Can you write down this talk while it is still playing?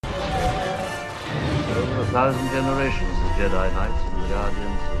1,000 generations the Jedi Knights and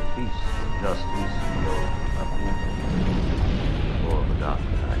Guardians of Peace, Justice, and the Old Republic, or the Dark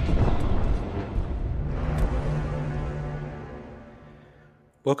Knight.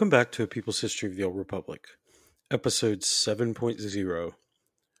 Welcome back to A People's History of the Old Republic, episode 7.0,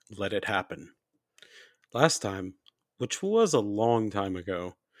 Let It Happen. Last time, which was a long time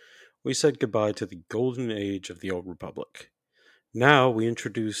ago, we said goodbye to the golden age of the Old Republic. Now we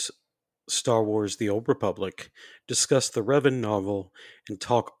introduce Star Wars The Old Republic, discuss the Revan novel, and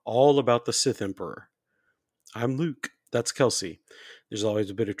talk all about the Sith Emperor. I'm Luke, that's Kelsey. There's always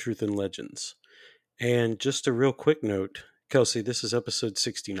a bit of truth in legends. And just a real quick note, Kelsey, this is episode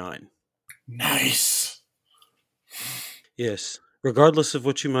 69. Nice! Yes. Regardless of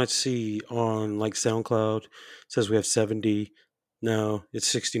what you might see on like SoundCloud, it says we have 70. No, it's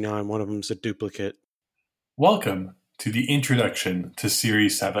 69. One of them's a duplicate. Welcome to the introduction to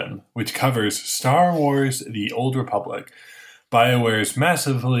Series 7, which covers Star Wars The Old Republic, BioWare's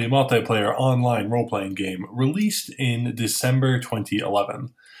massively multiplayer online role-playing game released in December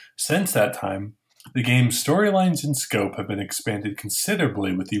 2011. Since that time, the game's storylines and scope have been expanded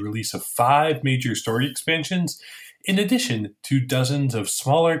considerably with the release of 5 major story expansions, in addition to dozens of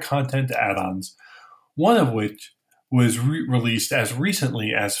smaller content add-ons, one of which was released as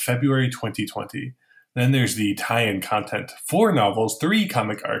recently as February 2020. Then there's the tie-in content, 4 novels, 3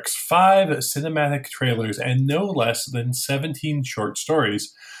 comic arcs, 5 cinematic trailers, and no less than 17 short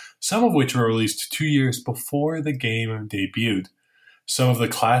stories, some of which were released 2 years before the game debuted. Some of the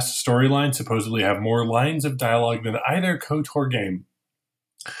class storylines supposedly have more lines of dialogue than either KOTOR game.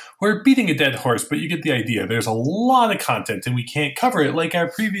 We're beating a dead horse, but you get the idea. There's a lot of content, and we can't cover it like our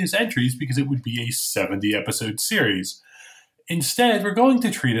previous entries because it would be a 70-episode series. Instead, we're going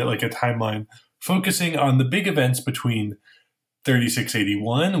to treat it like a timeline, focusing on the big events between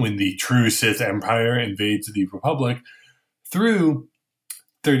 3681, when the true Sith Empire invades the Republic, through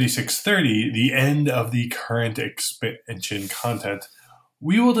 3630, the end of the current expansion content.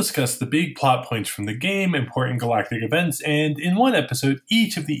 We will discuss the big plot points from the game, important galactic events, and in one episode,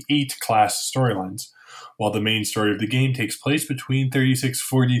 each of the 8 class storylines. While the main story of the game takes place between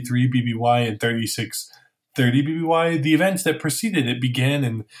 3643 BBY and 3630 BBY, the events that preceded it began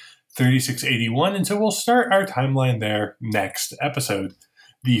in 3681, and so we'll start our timeline there next episode.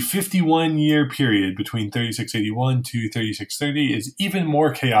 The 51-year period between 3681 to 3630 is even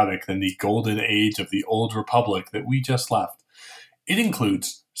more chaotic than the golden age of the Old Republic that we just left. It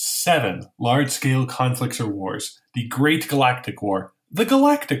includes 7 large-scale conflicts or wars: the Great Galactic War, the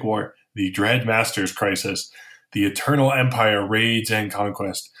Galactic War, the Dread Masters Crisis, the Eternal Empire Raids and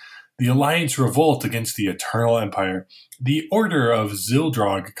Conquest, the Alliance Revolt against the Eternal Empire, the Order of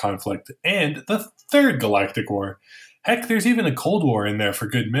Zildrog conflict, and the Third Galactic War. Heck, there's even a Cold War in there for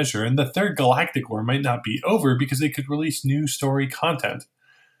good measure, and the Third Galactic War might not be over because they could release new story content.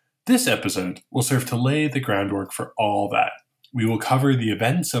 This episode will serve to lay the groundwork for all that. We will cover the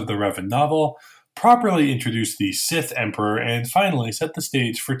events of the Revan novel, properly introduce the Sith Emperor, and finally set the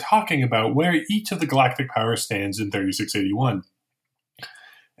stage for talking about where each of the galactic powers stands in 3681.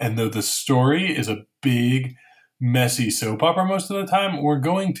 And though the story is a big, messy soap opera most of the time, we're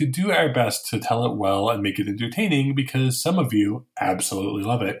going to do our best to tell it well and make it entertaining because some of you absolutely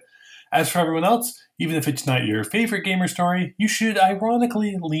love it. As for everyone else, even if it's not your favorite gamer story, you should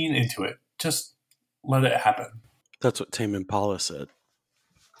ironically lean into it. Just let it happen. That's what Tame Impala said.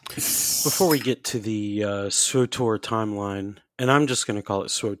 Before we get to the SWTOR timeline, and I'm just going to call it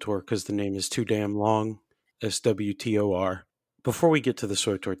SWTOR because the name is too damn long, SWTOR. Before we get to the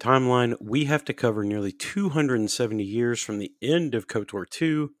SWTOR timeline, we have to cover nearly 270 years from the end of KOTOR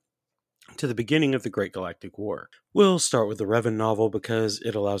 2 to the beginning of the Great Galactic War. We'll start with the Revan novel because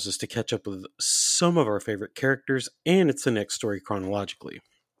it allows us to catch up with some of our favorite characters, and it's the next story chronologically.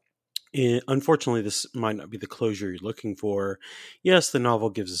 Unfortunately, this might not be the closure you're looking for. Yes, the novel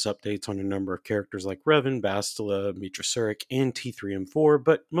gives us updates on a number of characters like Revan, Bastila, Mitra Surik, and T3M4,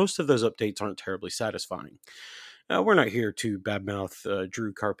 but most of those updates aren't terribly satisfying. We're not here to badmouth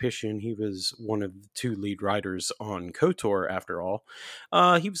Drew Karpyshyn. He was one of the 2 lead writers on KOTOR, after all.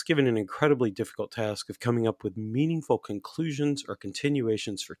 He was given an incredibly difficult task of coming up with meaningful conclusions or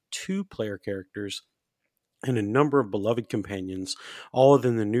continuations for 2 player characters and a number of beloved companions, all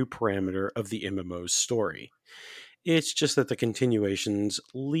within the new parameter of the MMO's story. It's just that the continuations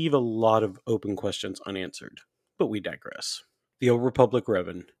leave a lot of open questions unanswered, but we digress. The Old Republic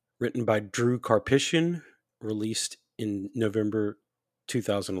Revan, written by Drew Karpyshyn, released in November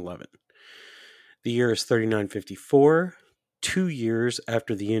 2011. The year is 3954, 2 years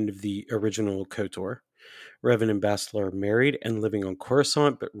after the end of the original KOTOR. Revan and Bastila are married and living on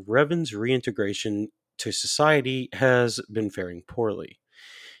Coruscant, but Revan's reintegration to society, has been faring poorly.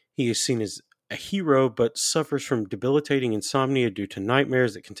 He is seen as a hero, but suffers from debilitating insomnia due to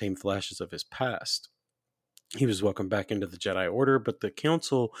nightmares that contain flashes of his past. He was welcomed back into the Jedi Order, but the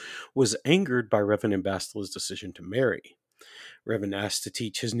Council was angered by Revan and Bastila's decision to marry. Revan asked to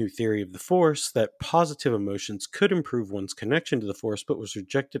teach his new theory of the Force, that positive emotions could improve one's connection to the Force, but was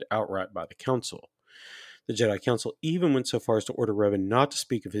rejected outright by the Council. The Jedi Council even went so far as to order Revan not to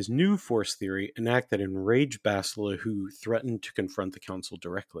speak of his new Force theory, an act that enraged Bastila, who threatened to confront the Council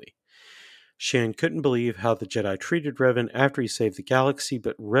directly. Shan couldn't believe how the Jedi treated Revan after he saved the galaxy,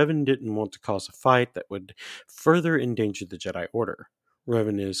 but Revan didn't want to cause a fight that would further endanger the Jedi Order.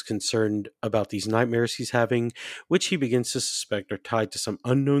 Revan is concerned about these nightmares he's having, which he begins to suspect are tied to some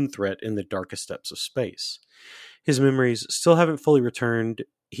unknown threat in the darkest depths of space. His memories still haven't fully returned.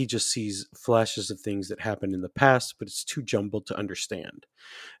 He just sees flashes of things that happened in the past, but it's too jumbled to understand.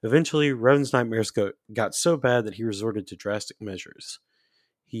 Eventually, Revan's nightmares got so bad that he resorted to drastic measures.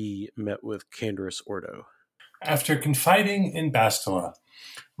 He met with Canderous Ordo. After confiding in Bastila,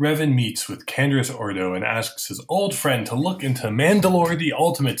 Revan meets with Canderous Ordo and asks his old friend to look into Mandalore the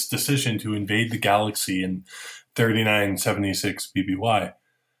Ultimate's decision to invade the galaxy in 3976 BBY.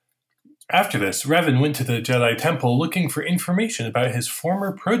 After this, Revan went to the Jedi Temple looking for information about his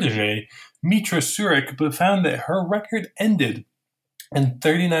former protege, Mitra Surik, but found that her record ended in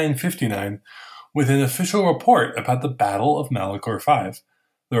 3959 with an official report about the Battle of Malachor V.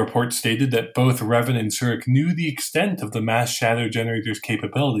 The report stated that both Revan and Surik knew the extent of the mass shadow generator's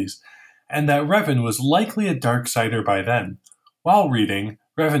capabilities, and that Revan was likely a Darksider by then. While reading,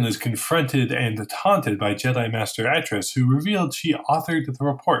 Revan is confronted and taunted by Jedi Master Atris, who revealed she authored the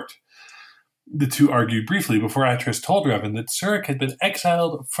report. The two argued briefly before Atris told Revan that Surik had been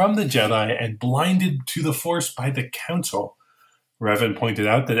exiled from the Jedi and blinded to the Force by the Council. Revan pointed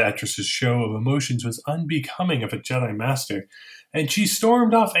out that Atris' show of emotions was unbecoming of a Jedi Master, and she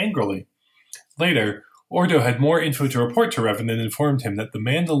stormed off angrily. Later, Ordo had more info to report to Revan and informed him that the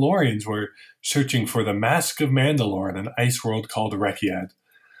Mandalorians were searching for the Mask of Mandalore in an ice world called Rekiad.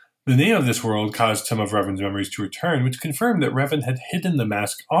 The name of this world caused some of Revan's memories to return, which confirmed that Revan had hidden the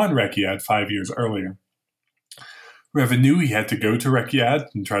mask on Rekiad 5 years earlier. Revan knew he had to go to Rekiad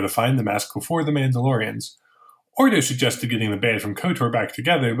and try to find the mask before the Mandalorians. Ordo suggested getting the band from KOTOR back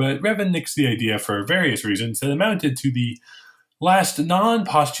together, but Revan nixed the idea for various reasons that amounted to the last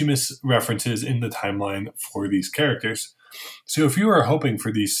non-posthumous references in the timeline for these characters. So if you are hoping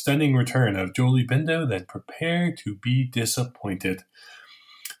for the stunning return of Jolee Bindo, then prepare to be disappointed.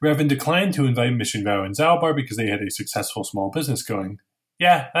 Revan declined to invite Mission Vao and Zalbar because they had a successful small business going.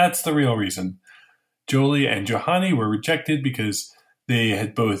 Yeah, that's the real reason. Jolee and Johanni were rejected because they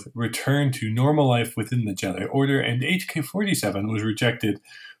had both returned to normal life within the Jedi Order, and HK-47 was rejected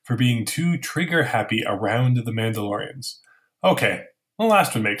for being too trigger-happy around the Mandalorians. Okay, the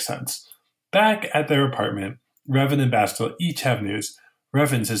last one makes sense. Back at their apartment, Revan and Bastila each have news.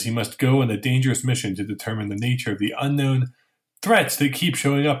 Revan says he must go on a dangerous mission to determine the nature of the unknown threats that keep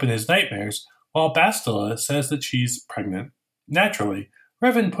showing up in his nightmares, while Bastila says that she's pregnant. Naturally,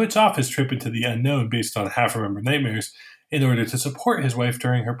 Revan puts off his trip into the unknown based on half-remembered nightmares in order to support his wife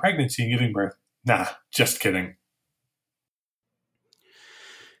during her pregnancy and giving birth. Nah, just kidding.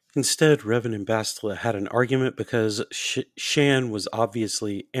 Instead, Revan and Bastila had an argument because Shan was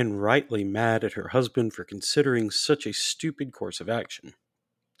obviously and rightly mad at her husband for considering such a stupid course of action.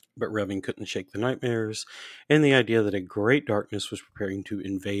 But Revan couldn't shake the nightmares and the idea that a great darkness was preparing to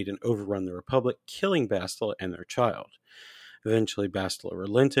invade and overrun the Republic, killing Bastila and their child. Eventually, Bastila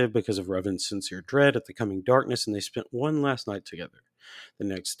relented because of Revan's sincere dread at the coming darkness, and they spent one last night together. The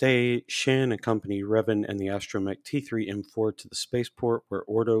next day, Shan accompanied Revan and the astromech T3M4 to the spaceport where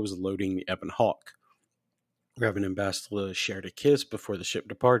Ordo was loading the Ebon Hawk. Revan and Bastila shared a kiss before the ship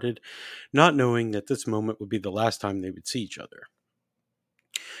departed, not knowing that this moment would be the last time they would see each other.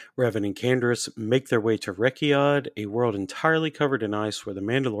 Revan and Canderous make their way to Rekiad, a world entirely covered in ice where the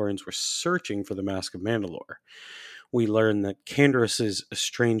Mandalorians were searching for the Mask of Mandalore. We learn that Canderous'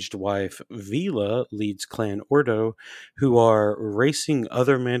 estranged wife, Vila, leads Clan Ordo, who are racing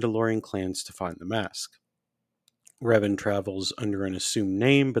other Mandalorian clans to find the mask. Revan travels under an assumed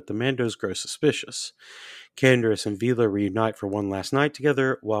name, but the Mandos grow suspicious. Canderous and Vila reunite for one last night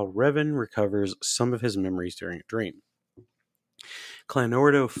together, while Revan recovers some of his memories during a dream. Clan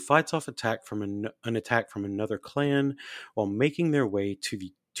Ordo fights off an attack from another clan while making their way to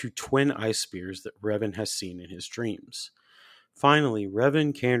the two twin ice spears that Revan has seen in his dreams. Finally,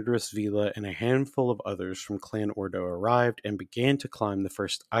 Revan, Canderous, Vila, and a handful of others from Clan Ordo arrived and began to climb the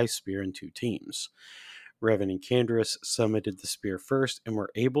first ice spear in two teams. Revan and Canderous summited the spear first and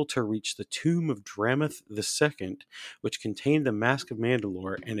were able to reach the tomb of Dramath II, which contained the Mask of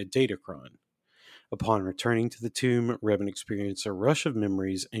Mandalore and a datachron. Upon returning to the tomb, Revan experienced a rush of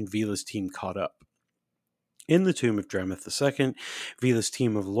memories, and Vila's team caught up. In the tomb of Dramath II, Vila's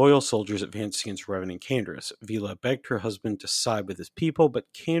team of loyal soldiers advanced against Revan and Canderous. Vila begged her husband to side with his people,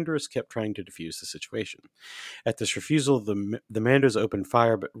 but Canderous kept trying to defuse the situation. At this refusal, the Mandos opened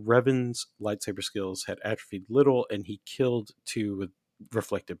fire, but Revan's lightsaber skills had atrophied little, and he killed two with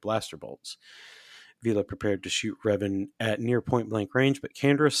reflected blaster bolts. Vila prepared to shoot Revan at near point-blank range, but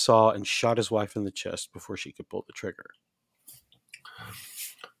Canderous saw and shot his wife in the chest before she could pull the trigger.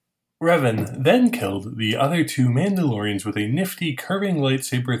 Revan then killed the other two Mandalorians with a nifty, curving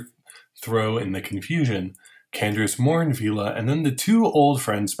lightsaber throw in the confusion. Canderous mourned Vila, and then the two old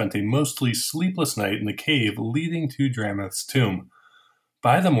friends spent a mostly sleepless night in the cave leading to Dramath's tomb.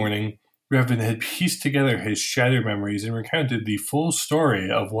 By the morning, Revan had pieced together his shattered memories and recounted the full story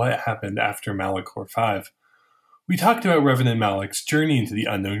of what happened after Malachor V. We talked about Revan and Malak's journey into the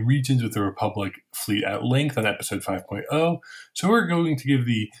unknown regions with the Republic fleet at length on episode 5.0, so we're going to give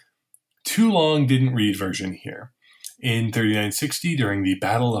the too long didn't read version here. In 3960, during the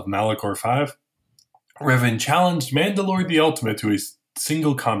Battle of Malachor V, Revan challenged Mandalore the Ultimate to a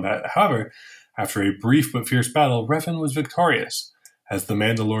single combat. However, after a brief but fierce battle, Revan was victorious. As the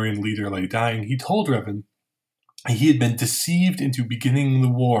Mandalorian leader lay dying, he told Revan he had been deceived into beginning the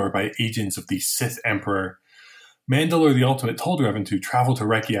war by agents of the Sith Emperor. Mandalore the Ultimate told Revan to travel to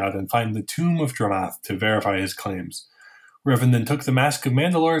Rekiad and find the tomb of Dramath to verify his claims. Revan then took the Mask of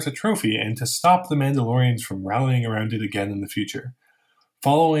Mandalore as a trophy and to stop the Mandalorians from rallying around it again in the future.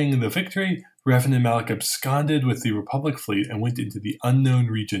 Following the victory, Revan and Malak absconded with the Republic fleet and went into the unknown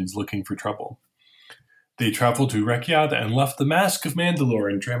regions looking for trouble. They traveled to Rekiad and left the Mask of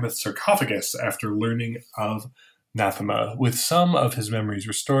Mandalore in Dramath's sarcophagus after learning of Nathema. With some of his memories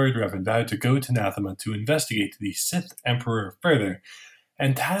restored, Revan vowed to go to Nathema to investigate the Sith Emperor further,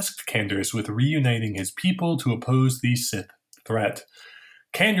 and tasked Canderous with reuniting his people to oppose the Sith threat.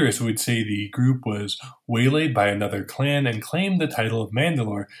 Canderous would say the group was waylaid by another clan and claimed the title of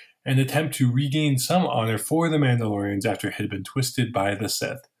Mandalore, an attempt to regain some honor for the Mandalorians after it had been twisted by the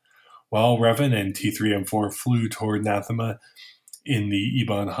Sith. While Revan and T3M4 flew toward Nathema in the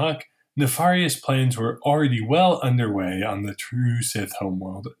Ebon Hawk, nefarious plans were already well underway on the true Sith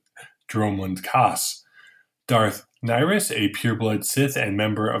homeworld, Dromund Kaas. Darth Nihilus, a pureblood Sith and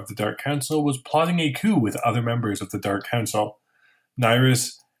member of the Dark Council, was plotting a coup with other members of the Dark Council.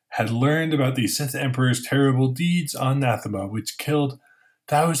 Nihilus had learned about the Sith Emperor's terrible deeds on Nathema, which killed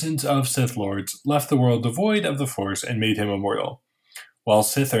thousands of Sith Lords, left the world devoid of the Force, and made him immortal. While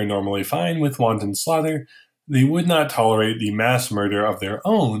Sith are normally fine with wanton slaughter, they would not tolerate the mass murder of their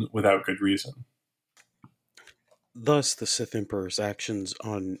own without good reason. Thus, the Sith Emperor's actions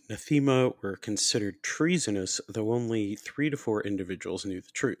on Nathema were considered treasonous, though only 3 to 4 individuals knew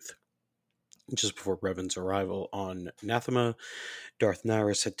the truth. Just before Revan's arrival on Nathema, Darth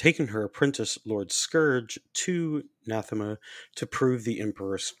Nihilus had taken her apprentice, Lord Scourge, to Nathema to prove the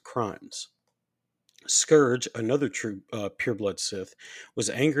Emperor's crimes. Scourge, another true pureblood Sith, was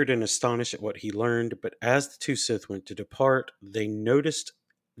angered and astonished at what he learned, but as the two Sith went to depart, they noticed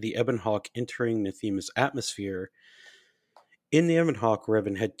the Ebon Hawk entering Nathema's atmosphere. In the Ebon Hawk,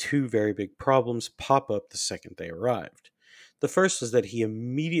 Revan had 2 very big problems pop up the second they arrived. The first was that he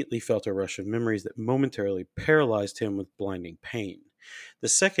immediately felt a rush of memories that momentarily paralyzed him with blinding pain. The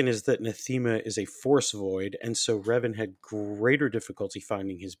second is that Nathema is a force void, and so Revan had greater difficulty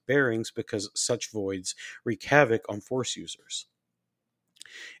finding his bearings because such voids wreak havoc on force users.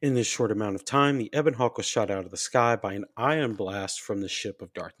 In this short amount of time, the Ebon Hawk was shot out of the sky by an ion blast from the ship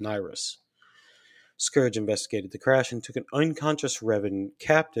of Darth Nihilus. Scourge investigated the crash and took an unconscious Revan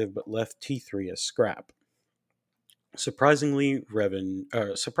captive, but left T3 as scrap. Surprisingly,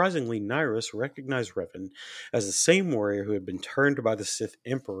 Nihilus recognized Revan as the same warrior who had been turned by the Sith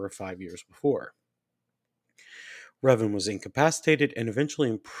Emperor 5 years before. Revan was incapacitated and eventually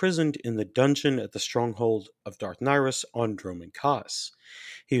imprisoned in the dungeon at the stronghold of Darth Nihilus on Dromund Kaas.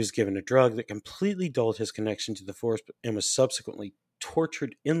 He was given a drug that completely dulled his connection to the Force and was subsequently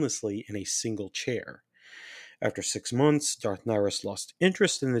tortured endlessly in a single chair. After 6 months, Darth Nihilus lost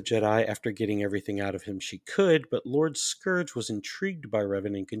interest in the Jedi after getting everything out of him she could, but Lord Scourge was intrigued by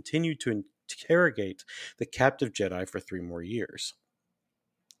Revan and continued to interrogate the captive Jedi for 3 more years.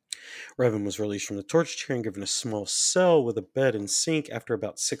 Revan was released from the torture chair and given a small cell with a bed and sink after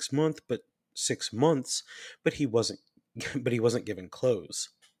about 6 months, but he wasn't given clothes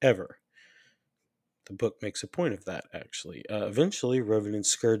ever. The book makes a point of that, actually. Eventually, Revan and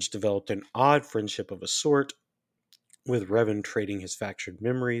Scourge developed an odd friendship of a sort, with Revan trading his fractured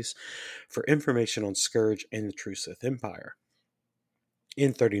memories for information on Scourge and the true Sith Empire.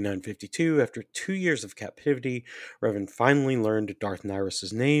 In 3952, after 2 years of captivity, Revan finally learned Darth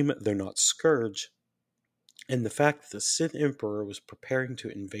Nihilus' name, though not Scourge, and the fact that the Sith Emperor was preparing to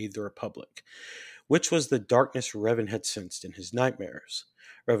invade the Republic, which was the darkness Revan had sensed in his nightmares.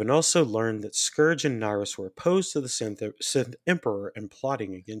 Revan also learned that Scourge and Nihilus were opposed to the Sith Emperor and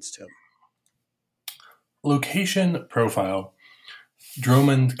plotting against him. Location profile: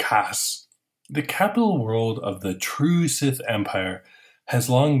 Dromund Kaas. The capital world of the true Sith Empire has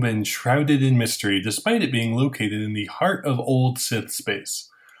long been shrouded in mystery, despite it being located in the heart of old Sith space.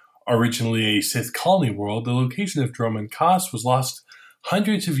 Originally a Sith colony world, the location of Dromund Kaas was lost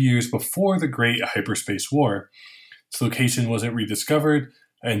hundreds of years before the Great Hyperspace War. Its location wasn't rediscovered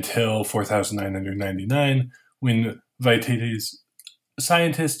until 4999, when Vitae's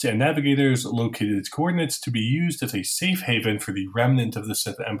scientists and navigators located its coordinates to be used as a safe haven for the remnant of the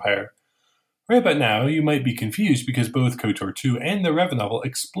Sith Empire. Right about now, you might be confused because both KOTOR 2 and the Revan novel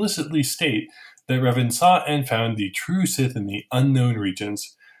explicitly state that Revan sought and found the true Sith in the unknown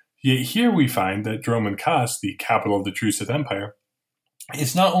regions. Yet here we find that Dromund Kaas, the capital of the true Sith Empire,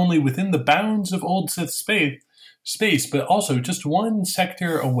 is not only within the bounds of old Sith space, but also just one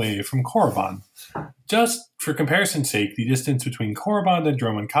sector away from Korriban. Just for comparison's sake, the distance between Korriban and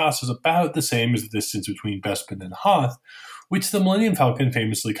Dromund Kaas is about the same as the distance between Bespin and Hoth, which the Millennium Falcon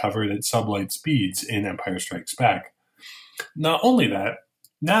famously covered at sublight speeds in Empire Strikes Back. Not only that,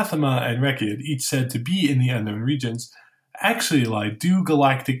 Nathema and Rekid, each said to be in the unknown regions, actually lie due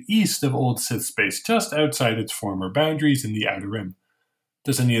galactic east of old Sith space, just outside its former boundaries in the Outer Rim.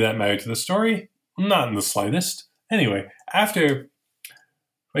 Does any of that matter to the story? Not in the slightest. Anyway, after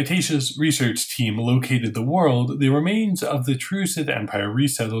Vitae's research team located the world, the remains of the true Sith Empire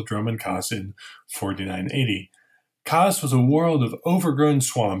resettled Dromund Kaas in 4980. Kaas was a world of overgrown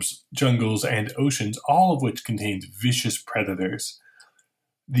swamps, jungles, and oceans, all of which contained vicious predators.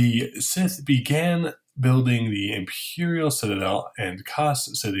 The Sith began building the Imperial Citadel and Kaas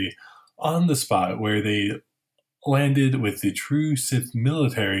City on the spot where they landed with the true Sith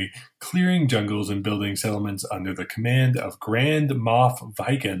military, clearing jungles and building settlements under the command of Grand Moff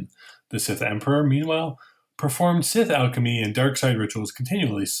Vykin. The Sith Emperor, meanwhile, performed Sith alchemy and dark side rituals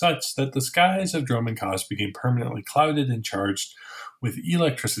continually, such that the skies of Dromund Kaas became permanently clouded and charged with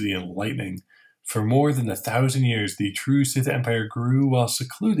electricity and lightning. For more than 1,000 years, the true Sith Empire grew while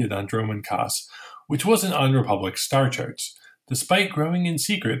secluded on Dromund Kaas, which wasn't on Republic star charts. Despite growing in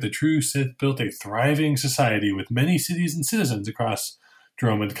secret, the true Sith built a thriving society with many cities and citizens across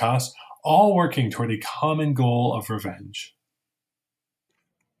Dromund Kaas, all working toward a common goal of revenge.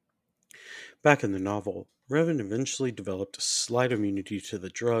 Back in the novel, Revan eventually developed a slight immunity to the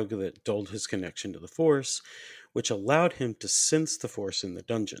drug that dulled his connection to the Force, which allowed him to sense the Force in the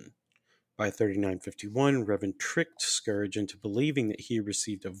dungeon. By 3951, Revan tricked Scourge into believing that he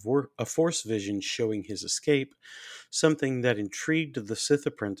received a Force vision showing his escape, something that intrigued the Sith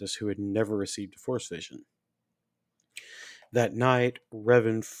apprentice who had never received a Force vision. That night,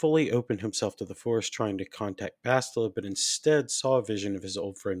 Revan fully opened himself to the Force, trying to contact Bastila, but instead saw a vision of his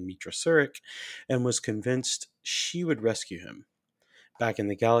old friend Mitra Surik and was convinced she would rescue him. Back in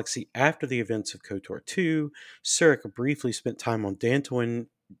the galaxy, after the events of KOTOR 2, Surik briefly spent time on Dantooine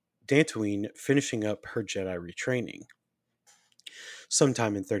finishing up her Jedi retraining.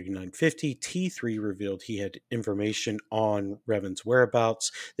 Sometime in 3950, T3 revealed he had information on Revan's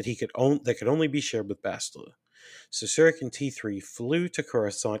whereabouts that could only be shared with Bastila. So Surik and T3 flew to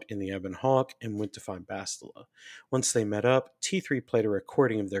Coruscant in the Ebon Hawk and went to find Bastila. Once they met up, T3 played a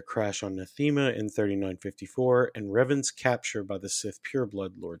recording of their crash on Nathema in 3954 and Revan's capture by the Sith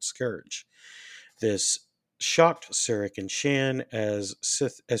pureblood Lord Scourge. This shocked Surik and Shan as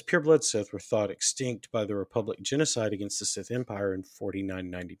pureblood Sith were thought extinct by the Republic genocide against the Sith Empire in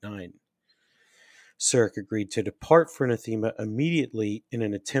 4999. Surik agreed to depart for Nathema immediately in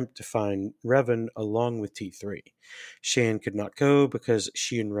an attempt to find Revan along with T3. Shan could not go because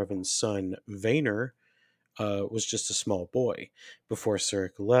she and Revan's son, Vaynor, was just a small boy. Before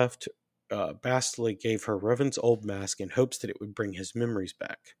Surik left, Bastila gave her Revan's old mask in hopes that it would bring his memories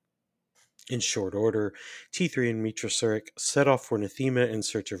back. In short order, T3 and Mitra Surik set off for Nathema in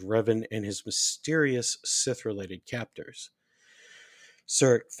search of Revan and his mysterious Sith-related captors.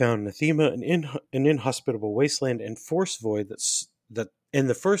 Surik found Nathema an inhospitable wasteland and force void the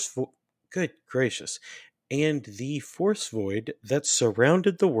force void that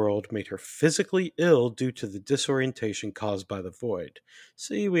surrounded the world made her physically ill due to the disorientation caused by the void.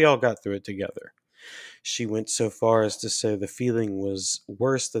 See, we all got through it together. She went so far as to say the feeling was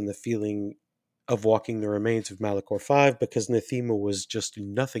worse than the feeling of walking the remains of Malachor 5 because Nathema was just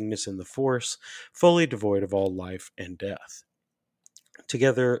nothingness in the Force, fully devoid of all life and death.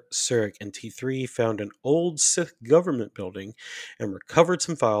 Together, Surik and T3 found an old Sith government building and recovered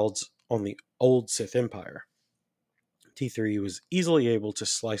some files on the old Sith Empire. T3 was easily able to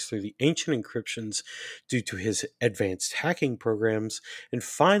slice through the ancient encryptions due to his advanced hacking programs and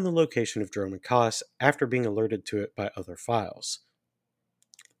find the location of Dromund Kaas after being alerted to it by other files.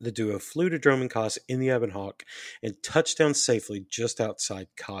 The duo flew to Dromund Kaas in the Ebon Hawk and touched down safely just outside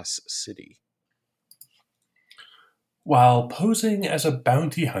Kaas City. While posing as a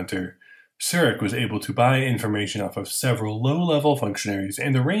bounty hunter, Surik was able to buy information off of several low-level functionaries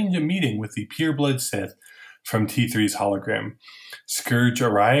and arrange a meeting with the pureblood Sith from T3's hologram. Scourge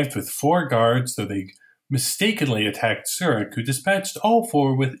arrived with 4 guards, though they mistakenly attacked Surik, who dispatched all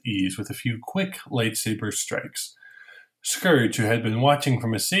 4 with ease with a few quick lightsaber strikes. Scourge, who had been watching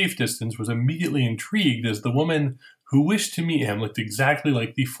from a safe distance, was immediately intrigued as the woman who wished to meet him looked exactly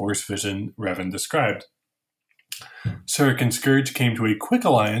like the Force vision Revan described. Surik and Scourge came to a quick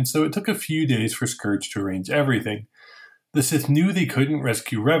alliance, though it took a few days for Scourge to arrange everything. The Sith knew they couldn't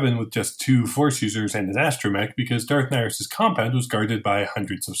rescue Revan with just 2 Force users and an astromech because Darth Nihilus' compound was guarded by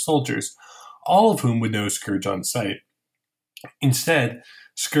hundreds of soldiers, all of whom would know Scourge on sight. Instead,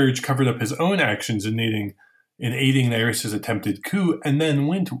 Scourge covered up his own actions in aiding Nihilus' attempted coup and then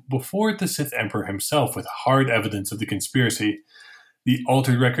went before the Sith Emperor himself with hard evidence of the conspiracy. The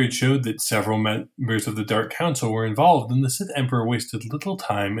altered record showed that several members of the Dark Council were involved, and the Sith Emperor wasted little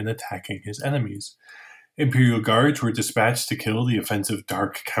time in attacking his enemies. Imperial guards were dispatched to kill the offensive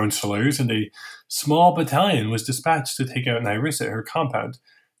Dark Counselors, and a small battalion was dispatched to take out Nihilus at her compound.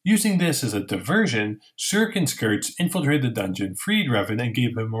 Using this as a diversion, Surik and Scourge infiltrated the dungeon, freed Revan, and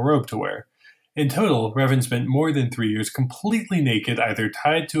gave him a robe to wear. In total, Revan spent more than 3 years completely naked, either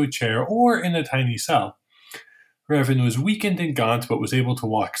tied to a chair or in a tiny cell. Revan was weakened and gaunt, but was able to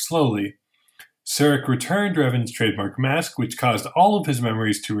walk slowly. Surik returned Revan's trademark mask, which caused all of his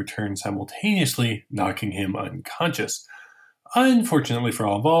memories to return simultaneously, knocking him unconscious. Unfortunately for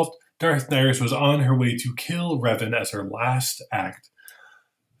all involved, Darth Nihilus was on her way to kill Revan as her last act.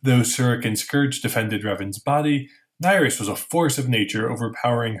 Though Surik and Scourge defended Revan's body, Nihilus was a force of nature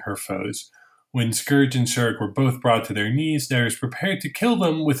overpowering her foes. When Scourge and Surik were both brought to their knees, Nihilus prepared to kill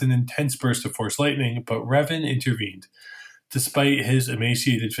them with an intense burst of Force lightning, but Revan intervened. Despite his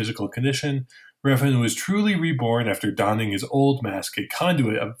emaciated physical condition, Revan was truly reborn after donning his old mask, a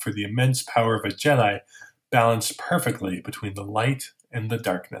conduit for the immense power of a Jedi, balanced perfectly between the light and the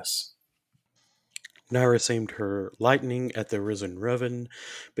darkness. Nihilus aimed her lightning at the risen Revan,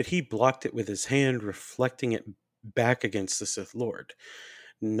 but he blocked it with his hand, reflecting it back against the Sith Lord.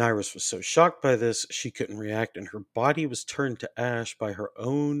 Nihilus was so shocked by this, she couldn't react, and her body was turned to ash by her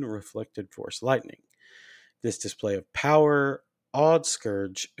own reflected Force lightning. This display of power awed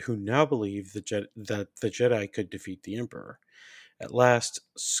Scourge, who now believed that the Jedi could defeat the Emperor. At last,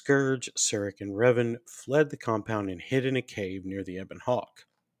 Scourge, Surik, and Revan fled the compound and hid in a cave near the Ebon Hawk.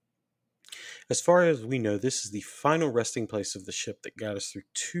 As far as we know, this is the final resting place of the ship that got us through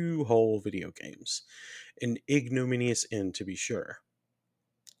 2 whole video games. An ignominious end, to be sure.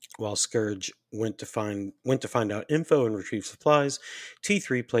 While Scourge went to find out info and retrieve supplies,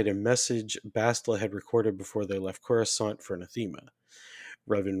 T3 played a message Bastila had recorded before they left Coruscant for Nathema.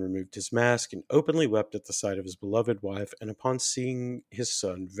 Revan removed his mask and openly wept at the sight of his beloved wife and upon seeing his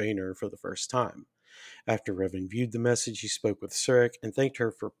son Vaynor for the first time. After Revan viewed the message, he spoke with Surik and thanked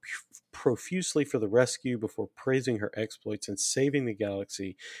her profusely for the rescue before praising her exploits in saving the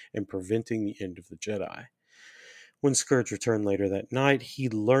galaxy and preventing the end of the Jedi. When Scourge returned later that night, he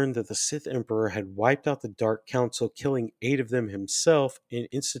learned that the Sith Emperor had wiped out the Dark Council, killing 8 of them himself, and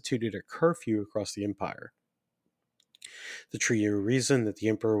instituted a curfew across the Empire. The trio reasoned that the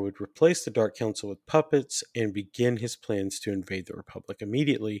Emperor would replace the Dark Council with puppets and begin his plans to invade the Republic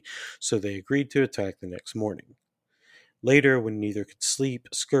immediately, so they agreed to attack the next morning. Later, when neither could sleep,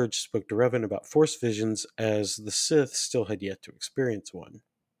 Scourge spoke to Revan about Force visions, as the Sith still had yet to experience one.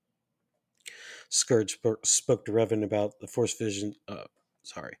 Scourge spoke to Revan about the Force vision.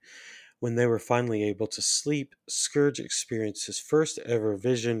 When they were finally able to sleep, Scourge experienced his first ever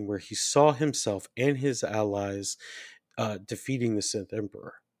vision where he saw himself and his allies defeating the Sith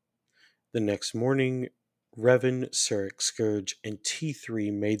Emperor. The next morning, Revan, Surik, Scourge, and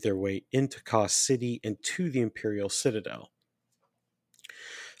T3 made their way into Kaas City and to the Imperial Citadel.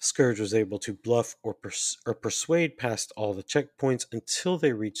 Scourge was able to bluff or persuade past all the checkpoints until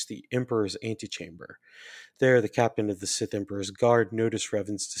they reached the Emperor's antechamber. There, the captain of the Sith Emperor's guard noticed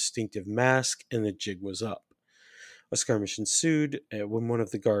Revan's distinctive mask, and the jig was up. A skirmish ensued. When one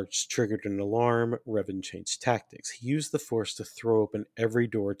of the guards triggered an alarm, Revan changed tactics. He used the Force to throw open every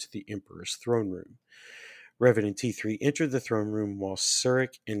door to the Emperor's throne room. Revan and T3 entered the throne room while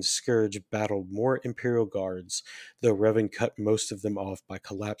Surik and Scourge battled more Imperial guards, though Revan cut most of them off by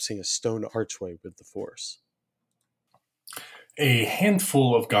collapsing a stone archway with the Force. A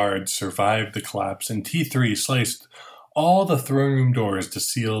handful of guards survived the collapse, and T3 sliced all the throne room doors to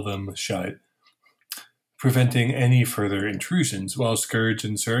seal them shut, preventing any further intrusions. While Scourge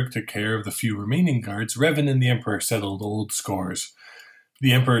and Surik took care of the few remaining guards, Revan and the Emperor settled old scores.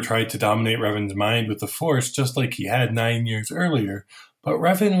 The Emperor tried to dominate Revan's mind with the Force just like he had 9 years earlier, but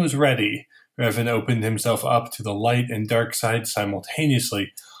Revan was ready. Revan opened himself up to the light and dark side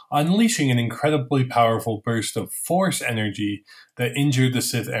simultaneously, unleashing an incredibly powerful burst of Force energy that injured the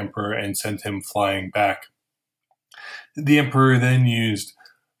Sith Emperor and sent him flying back. The Emperor then used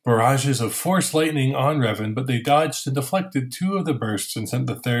barrages of Force lightning on Revan, but they dodged and deflected 2 of the bursts and sent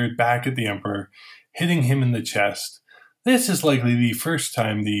the third back at the Emperor, hitting him in the chest. This is likely the first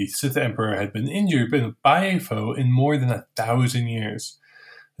time the Sith Emperor had been injured by a foe in more than 1,000 years.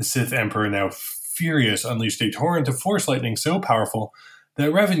 The Sith Emperor, now furious, unleashed a torrent of Force lightning so powerful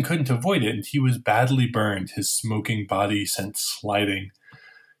that Revan couldn't avoid it, and he was badly burned, his smoking body sent sliding.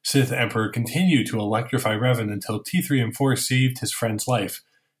 Sith Emperor continued to electrify Revan until T3 and 4 saved his friend's life.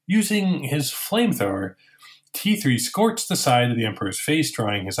 Using his flamethrower, T3 scorched the side of the Emperor's face,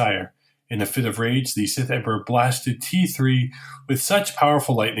 drying his ire. In a fit of rage, the Sith Emperor blasted T3 with such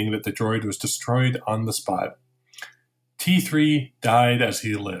powerful lightning that the droid was destroyed on the spot. T3 died as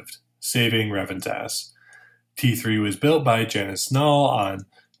he lived, saving Revan's ass. T3 was built by Janice Null on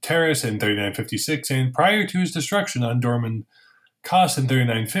Terrace in 3956, and prior to his destruction on Dorman Kos in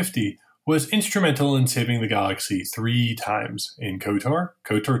 3950, was instrumental in saving the galaxy 3 times, in KOTOR,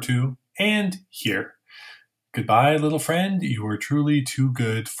 KOTOR 2, and here. Goodbye, little friend, you were truly too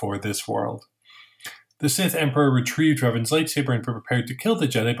good for this world. The Sith Emperor retrieved Revan's lightsaber and prepared to kill the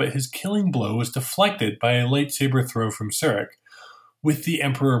Jedi, but his killing blow was deflected by a lightsaber throw from Surik. With the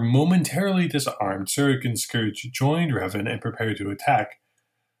Emperor momentarily disarmed, Surik and Scourge joined Revan and prepared to attack.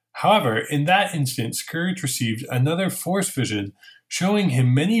 However, in that instant, Scourge received another Force vision, showing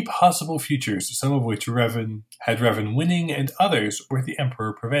him many possible futures, some of which had Revan winning and others where the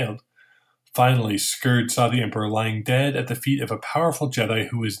Emperor prevailed. Finally, Scourge saw the Emperor lying dead at the feet of a powerful Jedi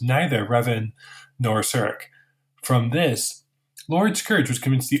who was neither Revan nor Surik. From this, Lord Scourge was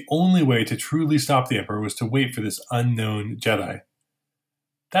convinced the only way to truly stop the Emperor was to wait for this unknown Jedi.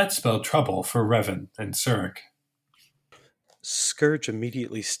 That spelled trouble for Revan and Surik. Scourge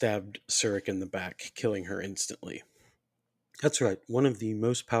immediately stabbed Surik in the back, killing her instantly. That's right, one of the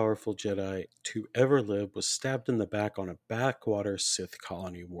most powerful Jedi to ever live was stabbed in the back on a backwater Sith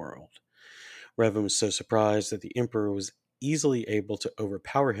colony world. Revan was so surprised that the Emperor was easily able to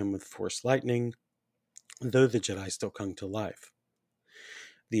overpower him with Force lightning, though the Jedi still clung to life.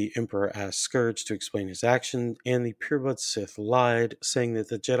 The Emperor asked Scourge to explain his action, and the pureblood Sith lied, saying that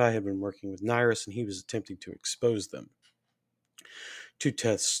the Jedi had been working with Nyrus and he was attempting to expose them. To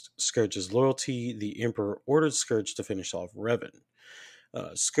test Scourge's loyalty, the Emperor ordered Scourge to finish off Revan.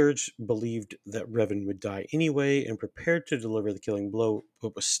 Scourge believed that Revan would die anyway and prepared to deliver the killing blow,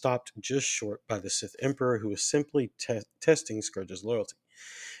 but was stopped just short by the Sith Emperor, who was simply testing Scourge's loyalty.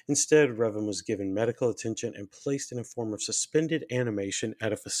 Instead, Revan was given medical attention and placed in a form of suspended animation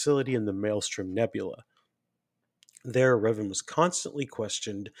at a facility in the Maelstrom Nebula. There, Revan was constantly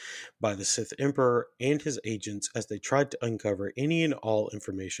questioned by the Sith Emperor and his agents as they tried to uncover any and all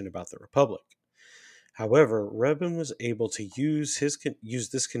information about the Republic. However, Revan was able to use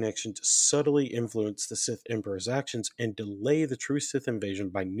this connection to subtly influence the Sith Emperor's actions and delay the true Sith invasion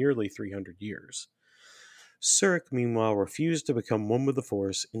by nearly 300 years. Surik, meanwhile, refused to become one with the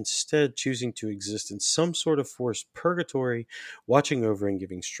Force, instead choosing to exist in some sort of Force purgatory, watching over and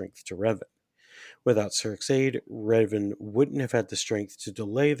giving strength to Revan. Without Surik's aid, Revan wouldn't have had the strength to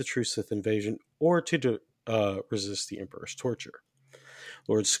delay the true Sith invasion or to resist the Emperor's torture.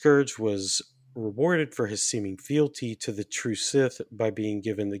 Lord Scourge was rewarded for his seeming fealty to the true Sith by being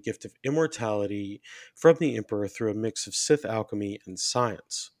given the gift of immortality from the Emperor through a mix of Sith alchemy and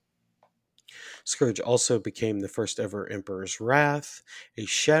science. Scourge also became the first ever Emperor's Wrath, a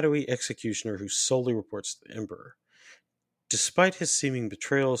shadowy executioner who solely reports to the Emperor. Despite his seeming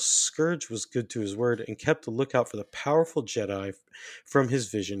betrayal, Scourge was good to his word and kept a lookout for the powerful Jedi from his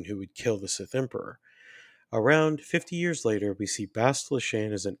vision who would kill the Sith Emperor. Around 50 years later, we see Bastila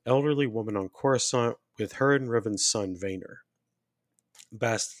Shan as an elderly woman on Coruscant with her and Revan's son Vaynor.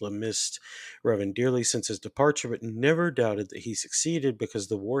 Bastila missed Revan dearly since his departure, but never doubted that he succeeded because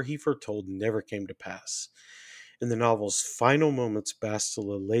the war he foretold never came to pass. In the novel's final moments,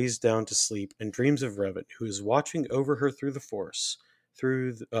 Bastila lays down to sleep and dreams of Revan, who is watching over her through the Force,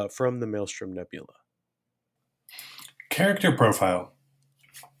 from the Maelstrom Nebula. Character profile.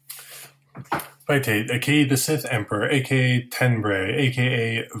 Vaitate, aka the Sith Emperor, aka Tenebrae,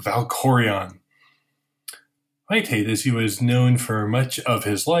 aka Valkorion. Vaitate, as he was known for much of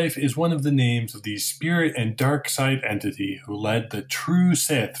his life, is one of the names of the spirit and dark side entity who led the true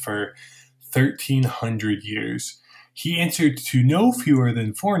Sith for 1,300 years. He answered to no fewer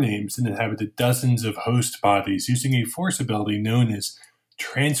than 4 names and inhabited dozens of host bodies, using a force ability known as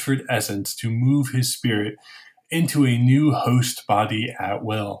transferred essence to move his spirit into a new host body at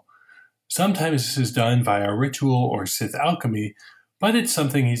will. Sometimes this is done via ritual or Sith alchemy, but it's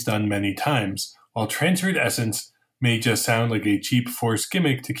something he's done many times. While transferred essence may just sound like a cheap force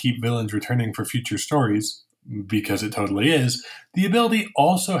gimmick to keep villains returning for future stories, because it totally is, the ability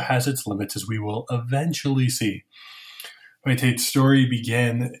also has its limits, as we will eventually see. Vaitate's story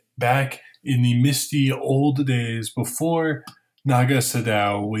began back in the misty old days before Naga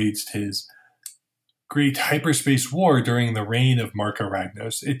Sadow waged his great hyperspace war during the reign of Marka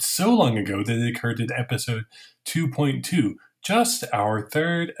Ragnos. It's so long ago that it occurred in episode 2.2, just our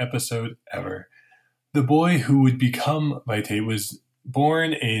 3rd episode ever. The boy who would become Vaitate was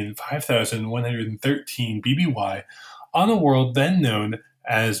born in 5113 BBY on a world then known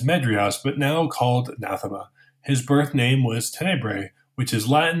as Medrios, but now called Nathema. His birth name was Tenebrae, which is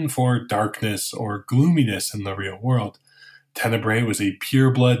Latin for darkness or gloominess in the real world. Tenebrae was a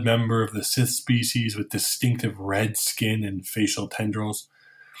pure-blood member of the Sith species with distinctive red skin and facial tendrils.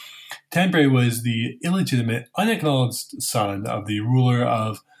 Tenebrae was the illegitimate, unacknowledged son of the ruler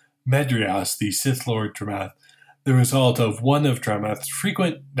of Medrios, the Sith Lord Dramath, the result of one of Dramath's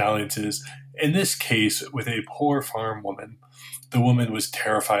frequent dalliances, in this case with a poor farm woman. The woman was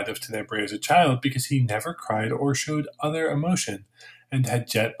terrified of Tenebrae as a child because he never cried or showed other emotion, and had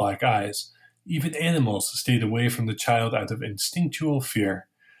jet black eyes. Even animals stayed away from the child out of instinctual fear.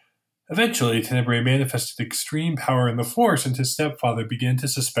 Eventually, Tenebrae manifested extreme power in the Force, and his stepfather began to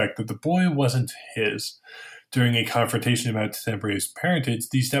suspect that the boy wasn't his. During a confrontation about Tenebrae's parentage,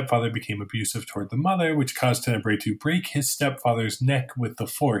 the stepfather became abusive toward the mother, which caused Tenebrae to break his stepfather's neck with the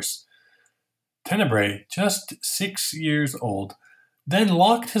Force. Tenebrae, just 6 years old, then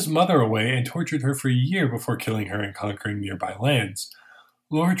locked his mother away and tortured her for a year before killing her and conquering nearby lands.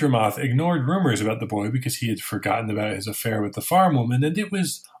 Lord Dramath ignored rumors about the boy because he had forgotten about his affair with the farm woman, and it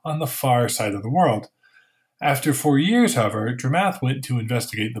was on the far side of the world. After 4 years, however, Dramath went to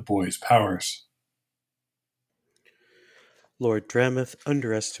investigate the boy's powers. Lord Dramath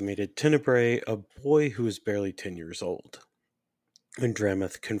underestimated Tenebrae, a boy who was barely 10 years old. When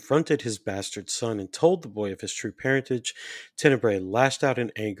Dramath confronted his bastard son and told the boy of his true parentage, Tenebrae lashed out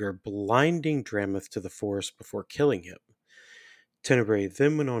in anger, blinding Dramath to the Force before killing him. Tenebrae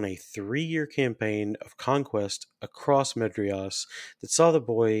then went on a 3-year campaign of conquest across Medrios that saw the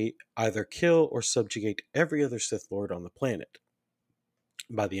boy either kill or subjugate every other Sith Lord on the planet.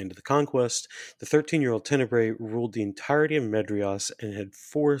 By the end of the conquest, the 13-year-old Tenebrae ruled the entirety of Medrios and had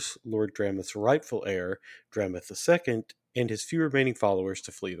forced Lord Dramath's rightful heir, Dramath II, and his few remaining followers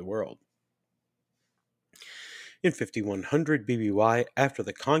to flee the world. In 5100 BBY, after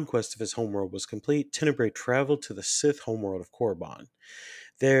the conquest of his homeworld was complete, Tenebrae traveled to the Sith homeworld of Korriban.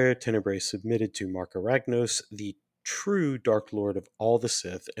 There, Tenebrae submitted to Marka Ragnos, the true Dark Lord of all the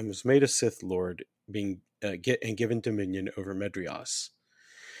Sith, and was made a Sith Lord, and given dominion over Medrios,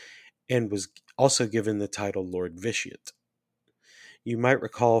 and was also given the title Lord Vitiate. You might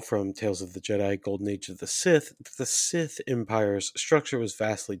recall from Tales of the Jedi Golden Age of the Sith that the Sith Empire's structure was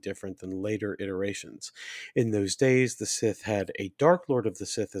vastly different than later iterations. In those days, the Sith had a Dark Lord of the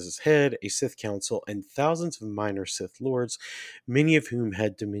Sith as his head, a Sith Council, and thousands of minor Sith Lords, many of whom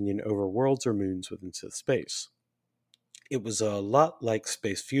had dominion over worlds or moons within Sith space. It was a lot like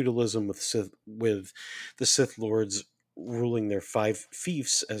space feudalism with the Sith Lords ruling their 5